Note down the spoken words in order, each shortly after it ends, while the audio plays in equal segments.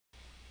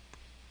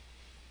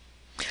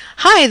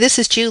Hi, this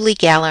is Julie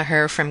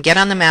Gallagher from Get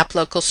on the Map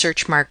Local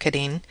Search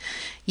Marketing.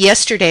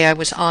 Yesterday I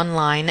was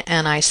online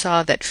and I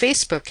saw that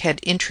Facebook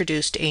had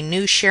introduced a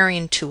new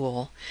sharing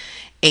tool,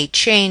 a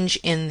change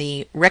in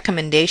the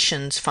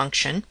recommendations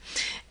function,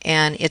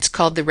 and it's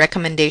called the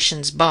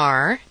recommendations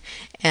bar.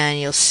 And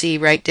you'll see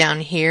right down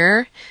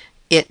here,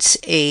 it's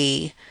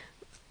a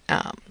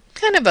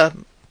kind of a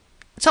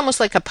it's almost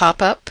like a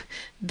pop-up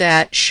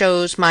that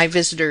shows my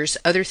visitors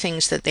other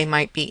things that they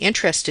might be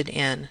interested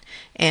in.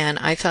 And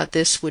I thought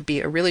this would be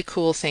a really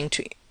cool thing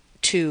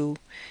to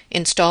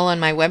install on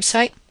my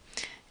website.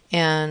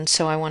 And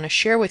so I want to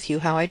share with you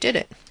how I did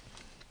it.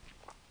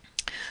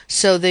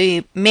 So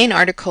the main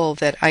article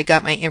that I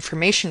got my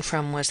information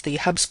from was the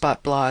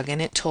HubSpot blog,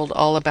 and it told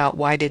all about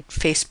why did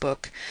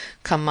Facebook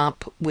come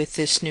up with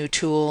this new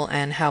tool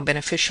and how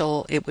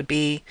beneficial it would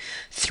be,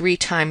 3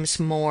 times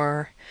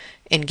more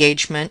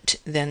engagement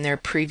than their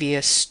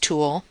previous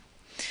tool.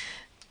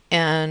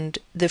 And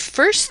the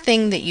first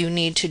thing that you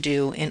need to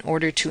do in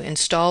order to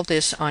install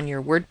this on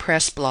your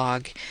WordPress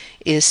blog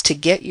is to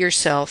get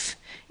yourself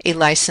a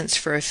license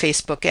for a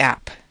Facebook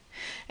app.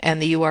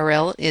 And the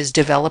URL is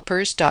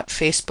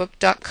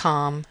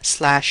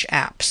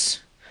developers.facebook.com/apps.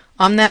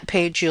 On that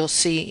page you'll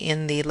see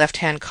in the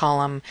left-hand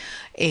column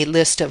a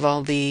list of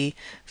all the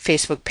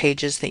Facebook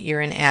pages that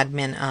you're an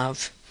admin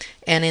of.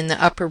 And in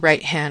the upper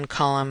right-hand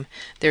column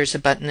there's a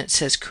button that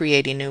says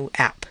Create a New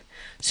App.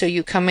 So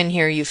you come in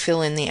here, you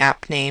fill in the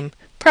app name,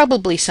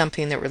 probably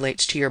something that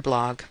relates to your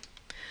blog.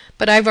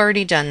 But I've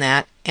already done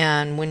that,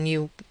 and when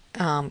you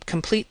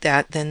complete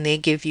that, then they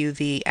give you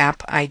the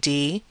app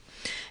ID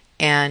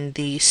and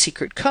the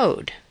secret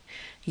code.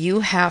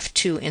 You have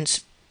to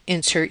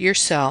insert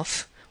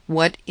yourself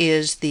what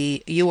is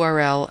the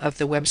URL of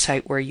the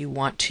website where you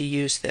want to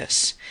use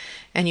this.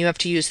 And you have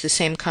to use the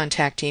same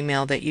contact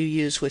email that you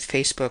use with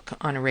Facebook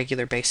on a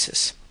regular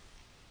basis.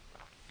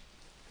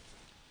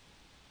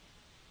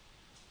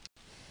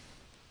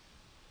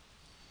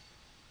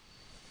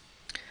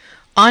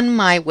 On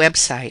my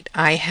website,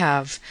 I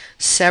have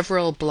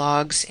several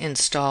blogs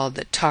installed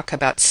that talk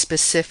about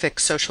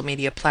specific social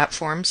media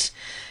platforms,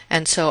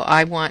 and so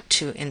I want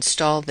to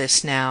install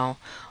this now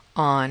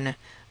on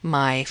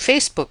my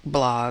Facebook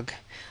blog.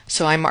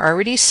 So I'm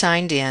already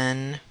signed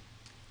in,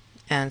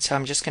 and so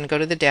I'm just going to go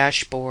to the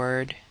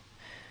dashboard.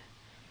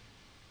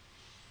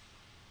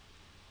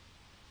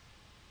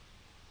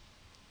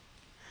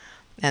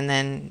 And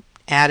then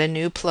add a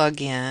new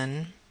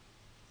plugin.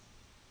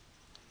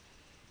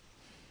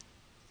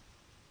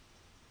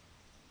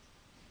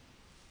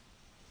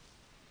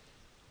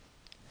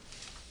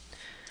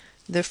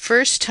 The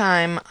first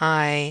time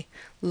I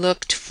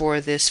looked for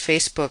this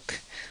Facebook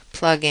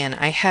plugin,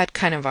 I had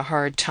kind of a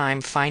hard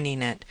time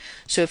finding it.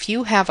 So if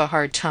you have a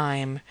hard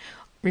time,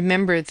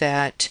 remember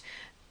that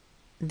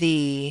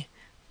the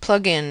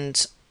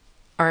plugins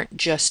aren't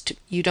just,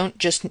 you don't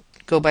just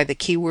go by the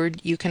keyword,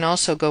 you can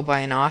also go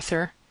by an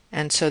author.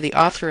 And so the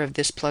author of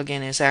this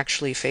plugin is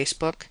actually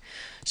Facebook.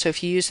 So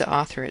if you use the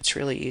author, it's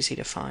really easy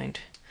to find.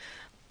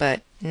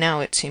 But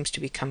now it seems to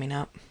be coming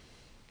up.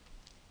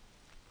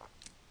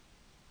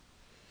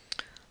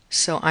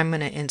 So I'm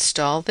going to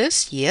install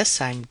this. Yes,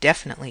 I'm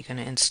definitely going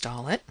to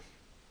install it.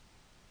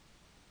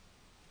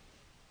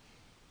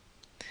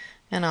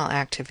 And I'll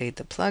activate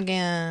the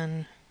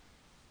plugin.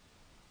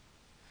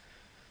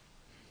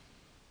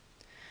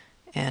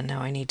 And now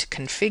I need to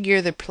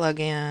configure the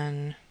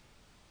plugin.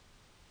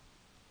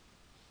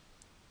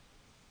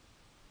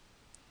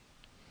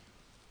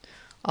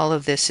 All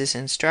of this is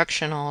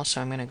instructional,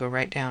 so I'm going to go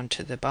right down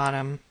to the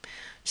bottom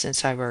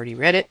since I've already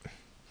read it.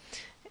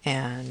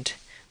 And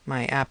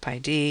my app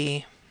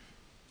ID,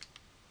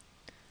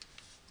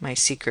 my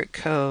secret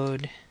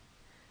code,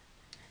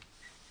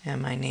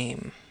 and my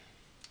name.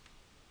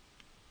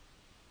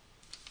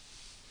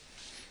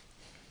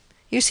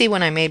 You see,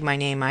 when I made my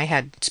name, I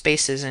had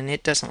spaces, and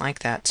it doesn't like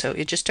that, so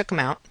it just took them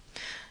out.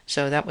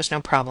 So that was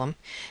no problem.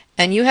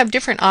 And you have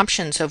different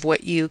options of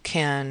what you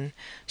can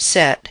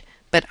set,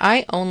 but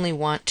I only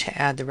want to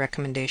add the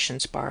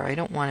recommendations bar. I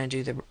don't want to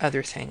do the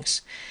other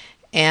things.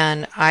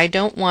 And I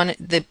don't want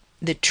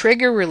the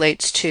trigger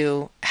relates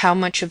to how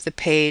much of the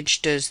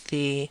page does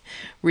the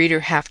reader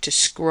have to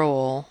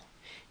scroll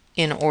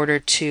in order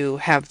to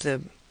have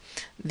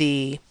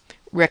the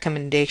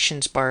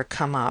recommendations bar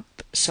come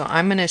up. So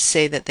I'm going to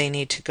say that they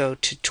need to go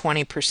to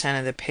 20%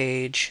 of the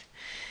page,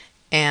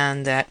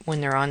 and that when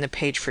they're on the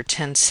page for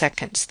 10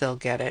 seconds they'll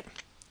get it.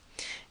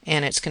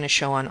 And it's going to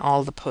show on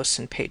all the posts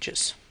and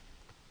pages.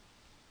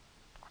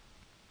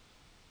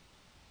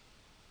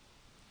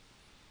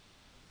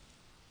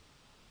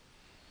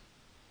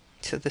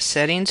 So the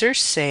settings are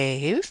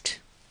saved,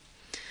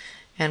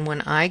 and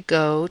when I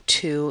go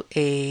to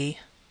a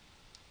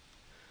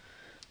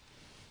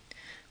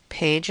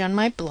page on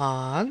my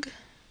blog,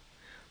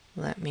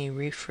 let me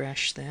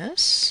refresh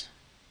this.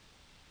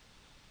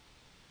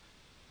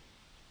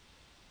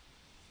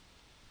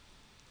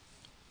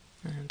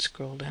 And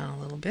scroll down a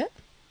little bit.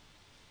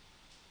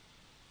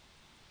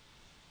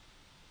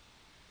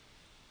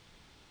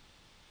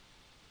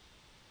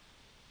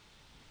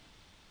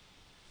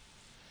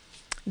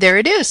 there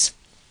it is.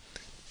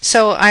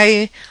 So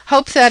I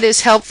hope that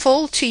is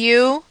helpful to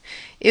you.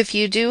 If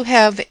you do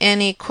have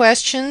any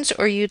questions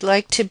or you'd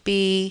like to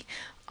be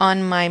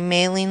on my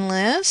mailing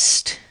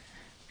list,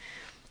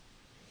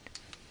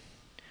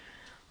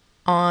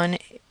 on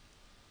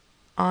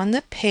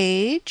the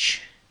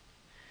page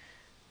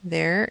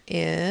there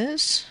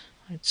is,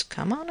 let's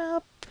come on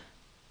up.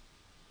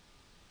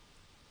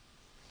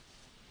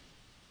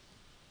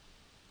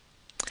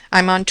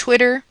 I'm on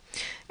Twitter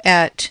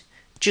at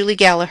Julie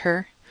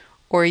Gallagher,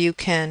 or you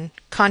can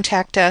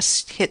contact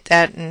us, hit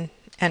that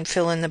and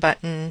fill in the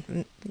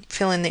button,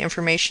 fill in the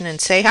information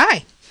and say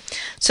hi.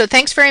 So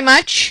thanks very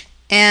much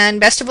and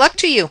best of luck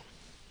to you.